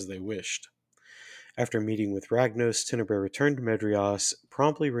 fiefs as they wished. After meeting with Ragnos, Tenebrae returned to Medrios,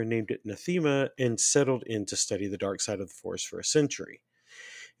 promptly renamed it Nathema, and settled in to study the dark side of the Force for a century.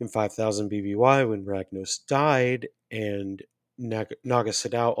 In 5000 BBY, when Ragnos died and Naga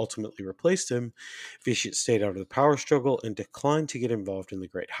Sadow ultimately replaced him, Vitiate stayed out of the power struggle and declined to get involved in the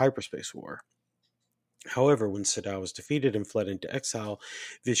Great Hyperspace War. However, when Sadow was defeated and fled into exile,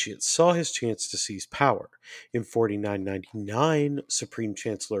 Vitiate saw his chance to seize power. In 4999, Supreme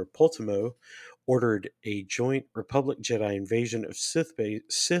Chancellor Poltimo ordered a joint Republic Jedi invasion of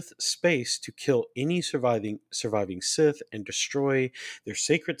Sith space to kill any surviving Sith and destroy their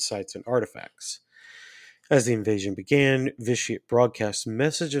sacred sites and artifacts. As the invasion began, Vitiate broadcast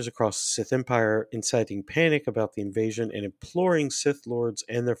messages across the Sith Empire inciting panic about the invasion and imploring Sith Lords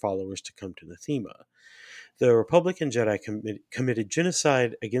and their followers to come to Nathema. The Republic and Jedi committed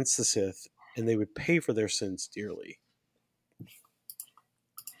genocide against the Sith, and they would pay for their sins dearly.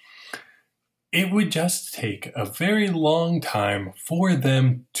 It would just take a very long time for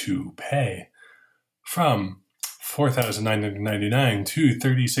them to pay. From 4,999 to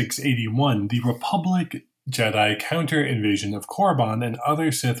 3681, the Republic Jedi counter-invasion of Korriban and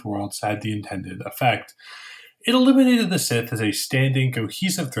other Sith worlds had the intended effect. It eliminated the Sith as a standing,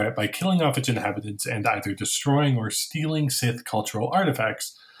 cohesive threat by killing off its inhabitants and either destroying or stealing Sith cultural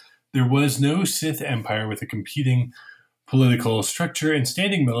artifacts. There was no Sith Empire with a competing political structure and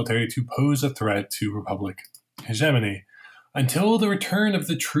standing military to pose a threat to Republic hegemony. Until the return of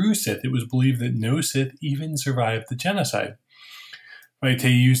the true Sith, it was believed that no Sith even survived the genocide. Vitae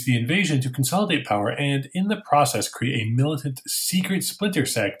used the invasion to consolidate power and, in the process, create a militant, secret splinter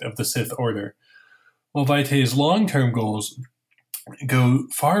sect of the Sith Order. While Vitae's long-term goals go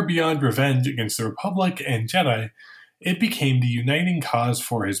far beyond revenge against the Republic and Jedi, it became the uniting cause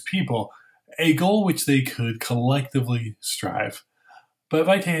for his people, a goal which they could collectively strive. But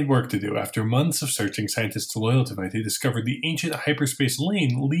Vitae had work to do. After months of searching, scientists loyal to Vitae discovered the ancient hyperspace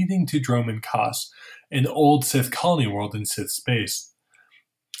lane leading to Dromund Kaas, an old Sith colony world in Sith space.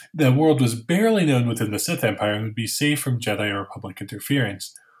 The world was barely known within the Sith Empire and would be safe from Jedi or Republic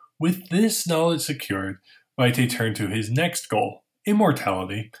interference. With this knowledge secured, Vitae turned to his next goal,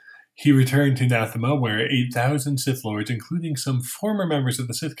 immortality. He returned to Nathema, where 8,000 Sith Lords, including some former members of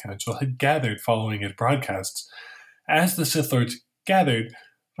the Sith Council, had gathered following his broadcasts. As the Sith Lords gathered,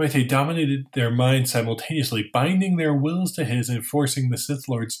 Vitae dominated their minds simultaneously, binding their wills to his and forcing the Sith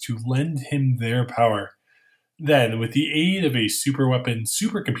Lords to lend him their power. Then, with the aid of a superweapon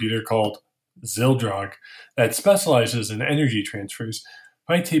supercomputer called Zildrog that specializes in energy transfers,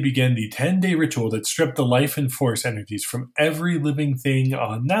 Vitae began the 10-day ritual that stripped the life and force energies from every living thing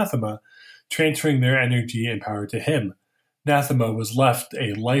on Nathema, transferring their energy and power to him. Nathema was left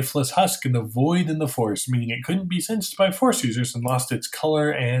a lifeless husk in the void in the force, meaning it couldn't be sensed by force users and lost its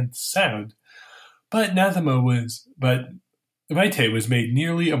color and sound. But Vitae was made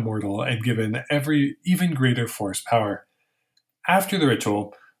nearly immortal and given even greater force power. After the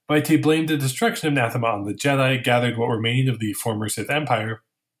ritual, Vitae blamed the destruction of Nathema on the Jedi, gathered what remained of the former Sith Empire,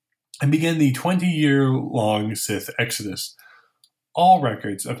 and began the 20-year-long Sith Exodus. All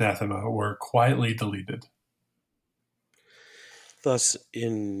records of Nathema were quietly deleted. Thus,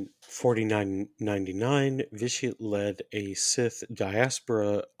 in 4999, Vitiate led a Sith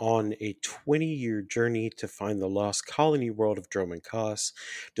diaspora on a 20-year journey to find the lost colony world of Dromund Kaas,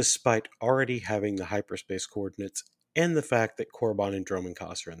 despite already having the hyperspace coordinates and the fact that Korriban and Dromund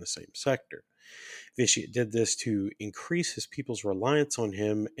Kaas are in the same sector. Vitiate did this to increase his people's reliance on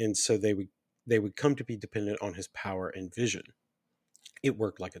him, and so they would come to be dependent on his power and vision. It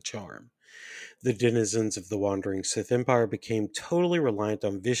worked like a charm. The denizens of the wandering Sith Empire became totally reliant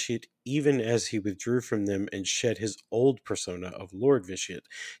on Vitiate even as he withdrew from them and shed his old persona of Lord Vitiate,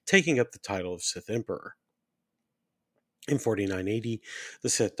 taking up the title of Sith Emperor. In 4980, the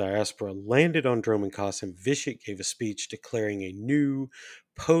Sith diaspora landed on Dromund Kaas and Vitiate gave a speech declaring a new,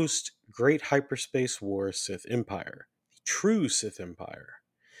 post-Great Hyperspace War Sith Empire, the true Sith Empire.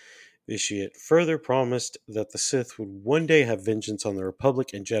 Vitiate further promised that the Sith would one day have vengeance on the Republic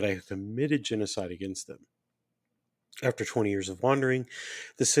and Jedi who committed genocide against them. After 20 years of wandering,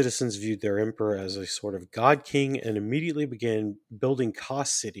 the citizens viewed their emperor as a sort of god king and immediately began building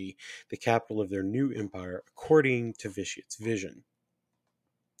Kaas City, the capital of their new empire, according to Vitiate's vision.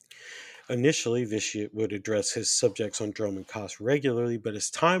 Initially, Vitiate would address his subjects on Dromund Kaas regularly, but as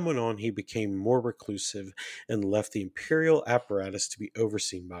time went on, he became more reclusive and left the imperial apparatus to be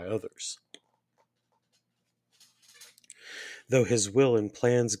overseen by others. Though his will and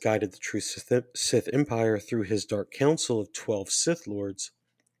plans guided the true Sith Empire through his Dark Council of 12 Sith Lords,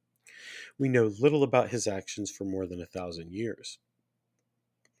 we know little about his actions for more than 1,000 years.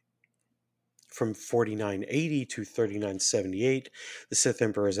 From 4980 to 3978, the Sith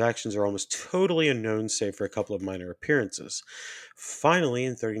Emperor's actions are almost totally unknown save for a couple of minor appearances. Finally,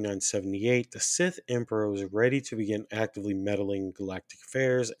 in 3978, the Sith Emperor was ready to begin actively meddling in galactic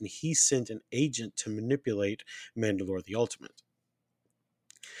affairs, and he sent an agent to manipulate Mandalore the Ultimate.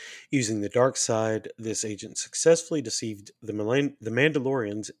 Using the dark side, this agent successfully deceived the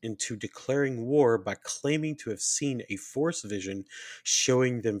Mandalorians into declaring war by claiming to have seen a Force vision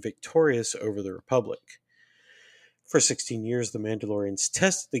showing them victorious over the Republic. For 16 years, the Mandalorians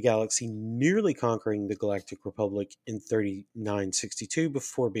tested the galaxy, nearly conquering the Galactic Republic in 3962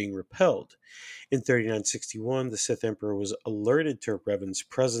 before being repelled. In 3961, the Sith Emperor was alerted to Revan's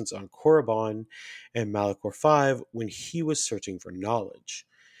presence on Korriban and Malachor V when he was searching for knowledge.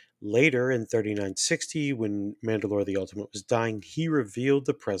 Later, in 3960, when Mandalore the Ultimate was dying, he revealed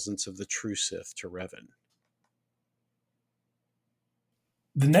the presence of the true Sith to Revan.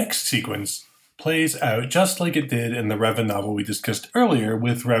 The next sequence plays out just like it did in the Revan novel we discussed earlier,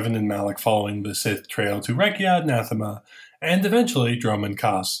 with Revan and Malak following the Sith trail to Rekiad, Nathema, and eventually Dromund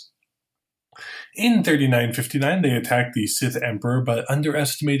Kaas. In 3959, they attacked the Sith Emperor but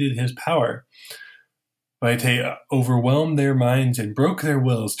underestimated his power. Vitae overwhelmed their minds and broke their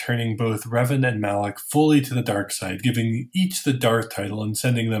wills, turning both Revan and Malak fully to the dark side, giving each the Darth title and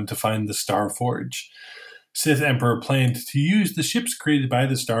sending them to find the Star Forge. Sith Emperor planned to use the ships created by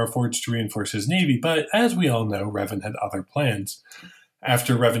the Star Forge to reinforce his navy, but as we all know, Revan had other plans.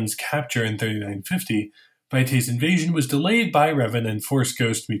 After Revan's capture in 3950, Vitae's invasion was delayed by Revan and Force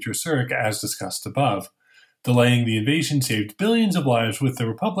Ghost Mitra Surik, as discussed above. Delaying the invasion saved billions of lives, with the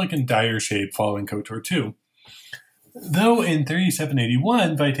Republic in dire shape following KOTOR 2. Though in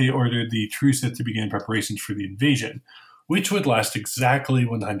 3781, Vitae ordered the True Sith to begin preparations for the invasion, which would last exactly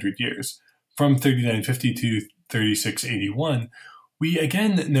 100 years. From 3950 to 3681, we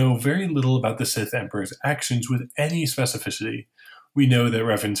again know very little about the Sith Emperor's actions with any specificity. We know that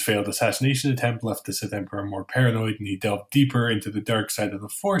Revan's failed assassination attempt left the Sith Emperor more paranoid, and he delved deeper into the dark side of the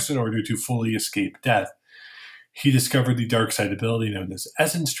Force in order to fully escape death. He discovered the dark side ability known as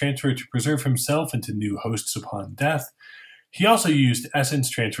Essence Transfer to preserve himself into new hosts upon death. He also used Essence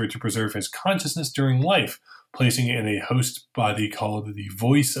Transfer to preserve his consciousness during life, placing it in a host body called the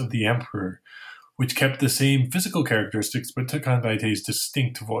Voice of the Emperor, which kept the same physical characteristics but took on Vitae's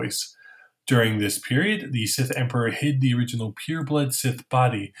distinct voice. During this period, the Sith Emperor hid the original pureblood Sith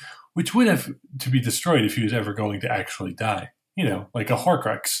body, which would have to be destroyed if he was ever going to actually die. Like a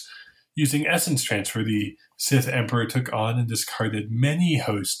Horcrux. Using Essence Transfer, the Sith Emperor took on and discarded many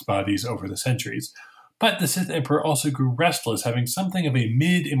host bodies over the centuries. But the Sith Emperor also grew restless, having something of a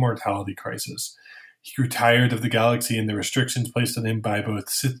mid-immortality crisis. He grew tired of the galaxy and the restrictions placed on him by both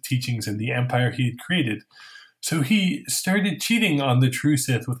Sith teachings and the empire he had created. So he started cheating on the true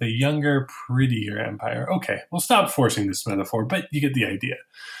Sith with a younger, prettier empire. Okay, we'll stop forcing this metaphor, but you get the idea.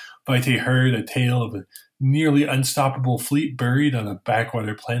 Vitae heard a tale of a nearly unstoppable fleet buried on a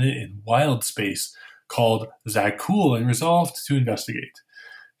backwater planet in wild space called Zakul and resolved to investigate.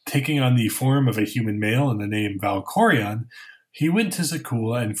 Taking on the form of a human male and the name Valkorion, he went to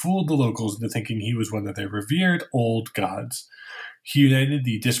Zakul and fooled the locals into thinking he was one of their revered old gods. He united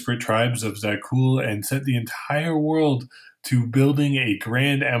the disparate tribes of Zakul and set the entire world to building a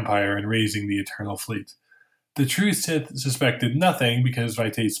grand empire and raising the Eternal Fleet. The true Sith suspected nothing because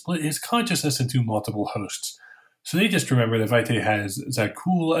Vitae split his consciousness into multiple hosts, so they just remember that Vitae has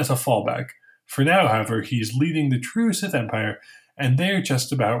Zakul as a fallback. For now, however, he's leading the true Sith Empire, and they're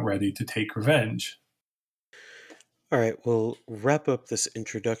just about ready to take revenge. Alright, we'll wrap up this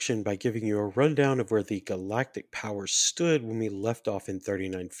introduction by giving you a rundown of where the galactic powers stood when we left off in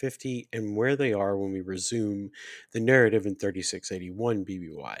 3950 and where they are when we resume the narrative in 3681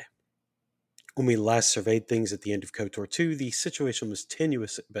 BBY. When we last surveyed things at the end of KOTOR 2, the situation was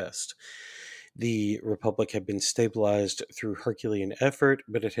tenuous at best. The Republic had been stabilized through Herculean effort,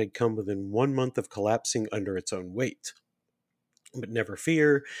 but it had come within 1 month of collapsing under its own weight. But never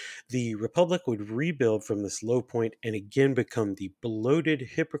fear, the Republic would rebuild from this low point and again become the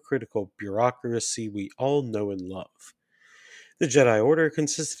bloated, hypocritical bureaucracy we all know and love. The Jedi Order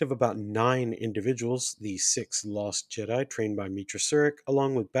consisted of about 9 individuals, the 6 lost Jedi trained by Mitra Surik,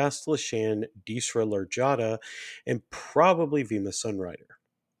 along with Bastila Shan, Disra Lurjata, and probably Vima Sunrider.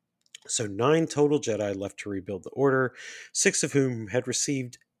 So 9 total Jedi left to rebuild the Order, 6 of whom had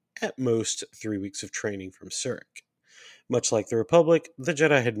received, at most, 3 weeks of training from Surik. Much like the Republic, the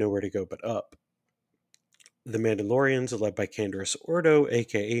Jedi had nowhere to go but up. The Mandalorians, led by Canderous Ordo,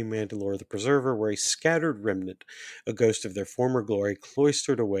 aka Mandalore the Preserver, were a scattered remnant, a ghost of their former glory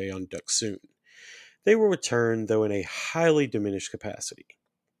cloistered away on Duk-Soon. They will return, though in a highly diminished capacity.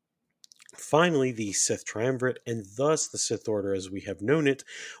 Finally, the Sith Triumvirate, and thus the Sith Order as we have known it,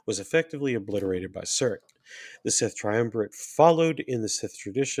 was effectively obliterated by Surik. The Sith Triumvirate followed in the Sith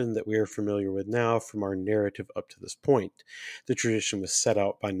tradition that we are familiar with now from our narrative up to this point. The tradition was set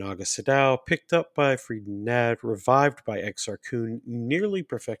out by Naga Sadow, picked up by Freedon Nad, revived by Exar Kun, nearly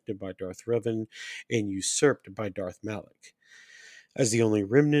perfected by Darth Revan, and usurped by Darth Malak. As the only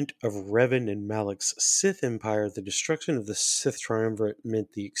remnant of Revan and Malak's Sith Empire, the destruction of the Sith Triumvirate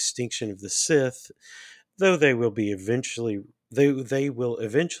meant the extinction of the Sith, though they will eventually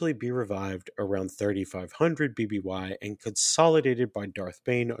be revived around 3500 BBY and consolidated by Darth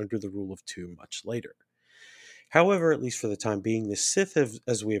Bane under the rule of two much later. However, at least for the time being, the Sith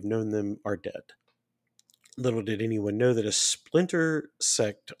as we have known them are dead. Little did anyone know that a splinter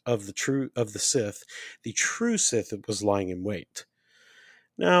sect of the Sith, the true Sith, was lying in wait.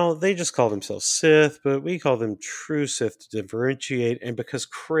 Now, they just call themselves Sith, but we call them True Sith to differentiate, and because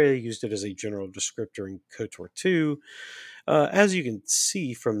Krayt used it as a general descriptor in KOTOR 2, as you can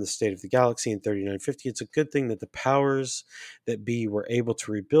see from the State of the Galaxy in 3950, it's a good thing that the powers that be were able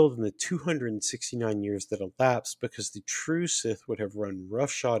to rebuild in the 269 years that elapsed, because the True Sith would have run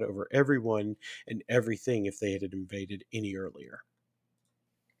roughshod over everyone and everything if they had invaded any earlier.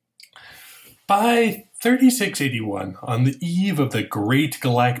 By 3681, on the eve of the Great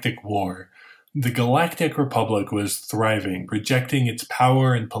Galactic War, the Galactic Republic was thriving, projecting its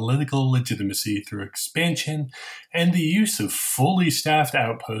power and political legitimacy through expansion and the use of fully staffed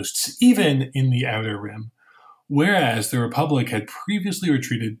outposts, even in the Outer Rim. Whereas the Republic had previously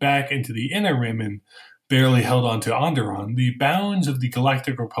retreated back into the Inner Rim and barely held on to Onderon, the bounds of the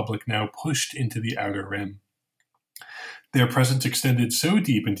Galactic Republic now pushed into the Outer Rim. Their presence extended so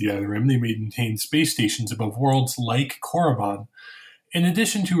deep into the Outer Rim they maintained space stations above worlds like Korriban. In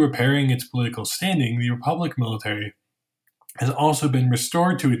addition to repairing its political standing, the Republic military has also been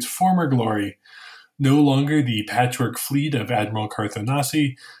restored to its former glory. No longer the patchwork fleet of Admiral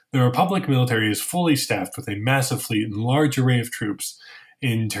Carthonasi, the Republic military is fully staffed with a massive fleet and large array of troops.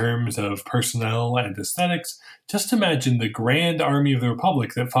 In terms of personnel and aesthetics, just imagine the Grand Army of the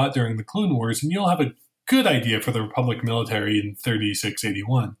Republic that fought during the Clone Wars, and you'll have a good idea for the Republic military in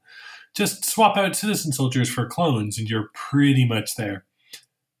 3681. Just swap out citizen soldiers for clones and you're pretty much there.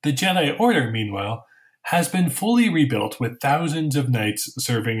 The Jedi Order, meanwhile, has been fully rebuilt with thousands of knights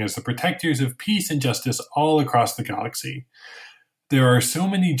serving as the protectors of peace and justice all across the galaxy. There are so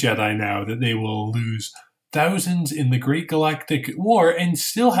many Jedi now that they will lose thousands in the Great Galactic War and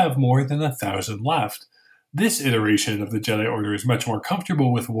still have more than 1,000 left. This iteration of the Jedi Order is much more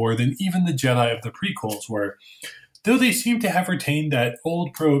comfortable with war than even the Jedi of the prequels were, though they seem to have retained that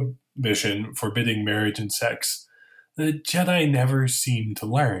old prohibition forbidding marriage and sex. The Jedi never seem to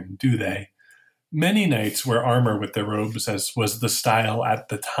learn, do they? Many knights wear armor with their robes, as was the style at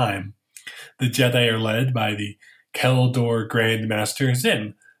the time. The Jedi are led by the Keldor Grand Master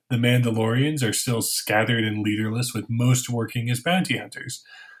Zim. The Mandalorians are still scattered and leaderless, with most working as bounty hunters.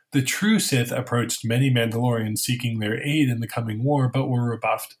 The true Sith approached many Mandalorians seeking their aid in the coming war, but were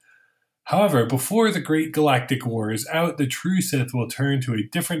rebuffed. However, before the Great Galactic War is out, the true Sith will turn to a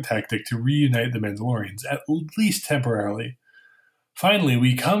different tactic to reunite the Mandalorians, at least temporarily. Finally,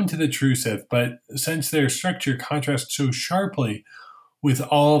 we come to the true Sith, but since their structure contrasts so sharply with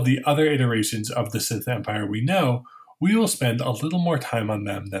all the other iterations of the Sith Empire we know, we will spend a little more time on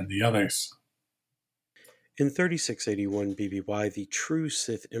them than the others. In 3681 BBY, the true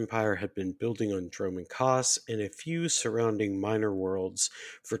Sith Empire had been building on Dromund Kaas and a few surrounding minor worlds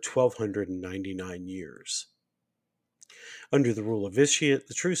for 1,299 years. Under the rule of Vitiate,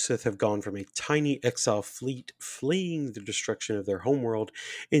 the true Sith have gone from a tiny exile fleet fleeing the destruction of their homeworld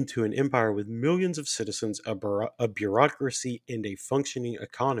into an empire with millions of citizens, a bureaucracy, and a functioning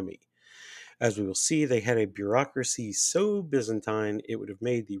economy. As we will see, they had a bureaucracy so Byzantine it would have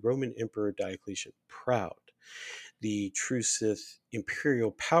made the Roman Emperor Diocletian proud. The true Sith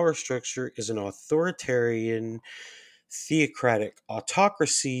imperial power structure is an authoritarian, theocratic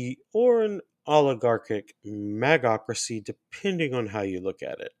autocracy or an oligarchic magocracy, depending on how you look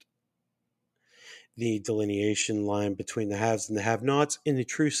at it. The delineation line between the haves and the have-nots in the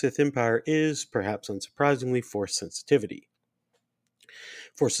true Sith Empire is, perhaps unsurprisingly, force sensitivity.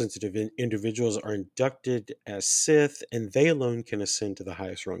 Force-sensitive individuals are inducted as Sith, and they alone can ascend to the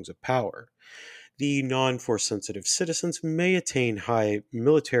highest rungs of power. The non-force-sensitive citizens may attain high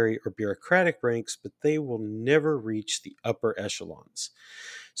military or bureaucratic ranks, but they will never reach the upper echelons.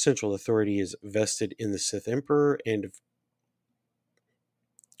 Central authority is vested in the Sith Emperor, and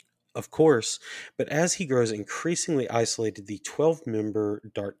of course, but as he grows increasingly isolated, the 12-member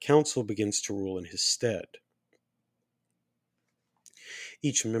Dark Council begins to rule in his stead.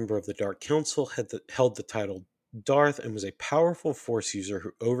 Each member of the Dark Council held the title Darth and was a powerful Force user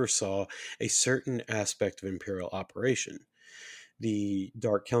who oversaw a certain aspect of Imperial operation. The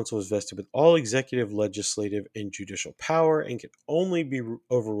Dark Council was vested with all executive, legislative, and judicial power and could only be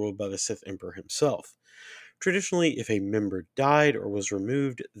overruled by the Sith Emperor himself. Traditionally, if a member died or was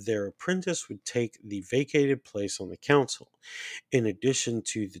removed, their apprentice would take the vacated place on the council. In addition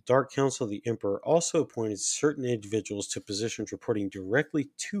to the Dark Council, the Emperor also appointed certain individuals to positions reporting directly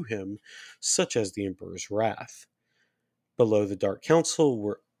to him, such as the Emperor's Wrath. Below the Dark Council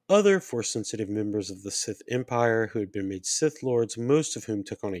were other Force-sensitive members of the Sith Empire who had been made Sith Lords, most of whom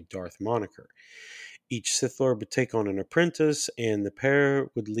took on a Darth moniker. Each Sith Lord would take on an apprentice, and the pair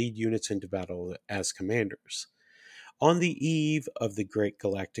would lead units into battle as commanders. On the eve of the Great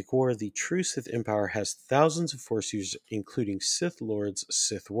Galactic War, the true Sith Empire has thousands of Force users, including Sith Lords,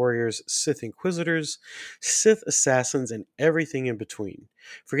 Sith Warriors, Sith Inquisitors, Sith Assassins, and everything in between.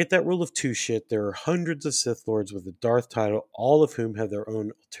 Forget that rule of two shit. There are hundreds of Sith Lords with the Darth title, all of whom have their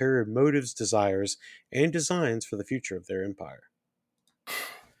own ulterior motives, desires, and designs for the future of their empire.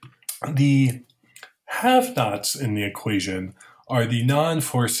 The have-nots in the equation are the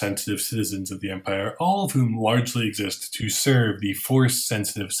non-Force-sensitive citizens of the Empire, all of whom largely exist to serve the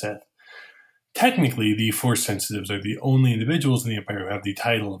Force-sensitive Sith. Technically, the Force-sensitives are the only individuals in the Empire who have the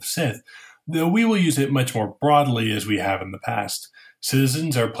title of Sith, though we will use it much more broadly as we have in the past.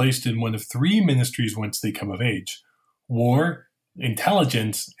 Citizens are placed in one of three ministries once they come of age: War,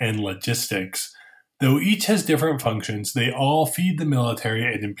 Intelligence, and Logistics. Though each has different functions, they all feed the military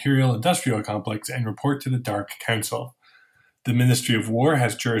and Imperial Industrial Complex and report to the Dark Council. The Ministry of War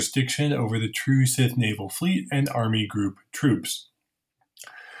has jurisdiction over the true Sith naval fleet and army group troops.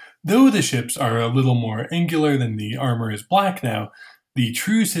 Though the ships are a little more angular than the armor is black now, the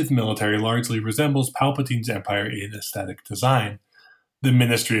true Sith military largely resembles Palpatine's Empire in aesthetic design. The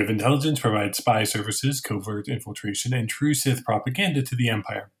Ministry of Intelligence provides spy services, covert infiltration, and true Sith propaganda to the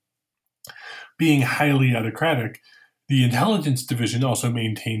Empire. Being highly autocratic, the Intelligence Division also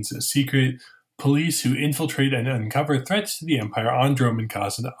maintains a secret police who infiltrate and uncover threats to the Empire on Dromund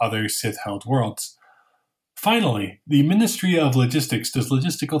Kaas and other Sith-held worlds. Finally, the Ministry of Logistics does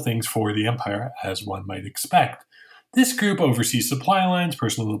logistical things for the Empire, as one might expect. This group oversees supply lines,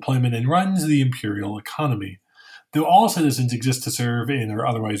 personal deployment, and runs the Imperial economy. Though all citizens exist to serve in or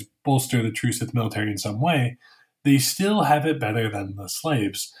otherwise bolster the true Sith military in some way, they still have it better than the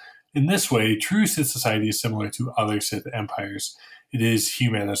slaves. In this way, true Sith society is similar to other Sith empires. It is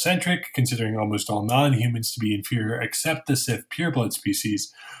humanocentric, considering almost all non-humans to be inferior except the Sith pureblood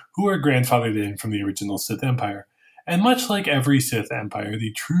species, who are grandfathered in from the original Sith Empire. And much like every Sith empire,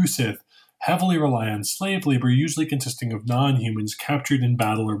 the true Sith heavily rely on slave labor, usually consisting of non-humans captured in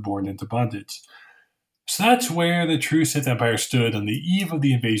battle or born into bondage. So that's where the true Sith Empire stood on the eve of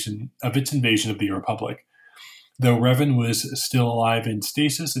its invasion of the Republic. Though Revan was still alive in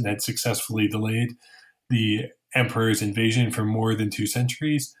stasis and had successfully delayed the Emperor's invasion for more than 2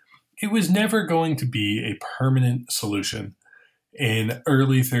 centuries, it was never going to be a permanent solution. In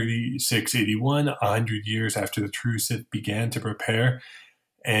early 3681, 100 years after the true Sith began to prepare,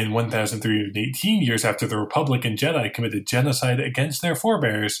 and 1,318 years after the Republic and Jedi committed genocide against their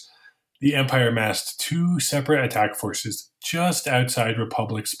forebears, the Empire amassed 2 separate attack forces just outside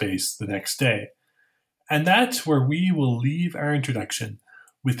Republic space the next day. And that's where we will leave our introduction,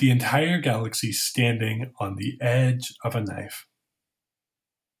 with the entire galaxy standing on the edge of a knife.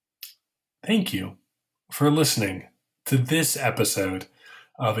 Thank you for listening to this episode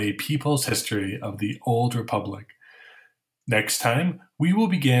of A People's History of the Old Republic. Next time, we will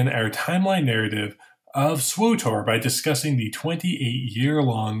begin our timeline narrative of SWTOR by discussing the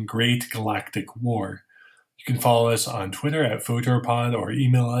 28-year-long Great Galactic War. You can follow us on Twitter at SWTORPod or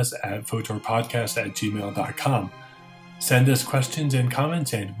email us at SWTORpodcast@gmail.com. Send us questions and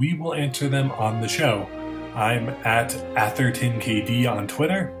comments and we will answer them on the show. I'm at AthertonKD on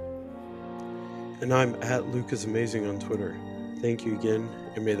Twitter. And I'm at LucasAmazing on Twitter. Thank you again,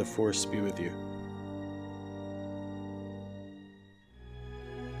 and may the Force be with you.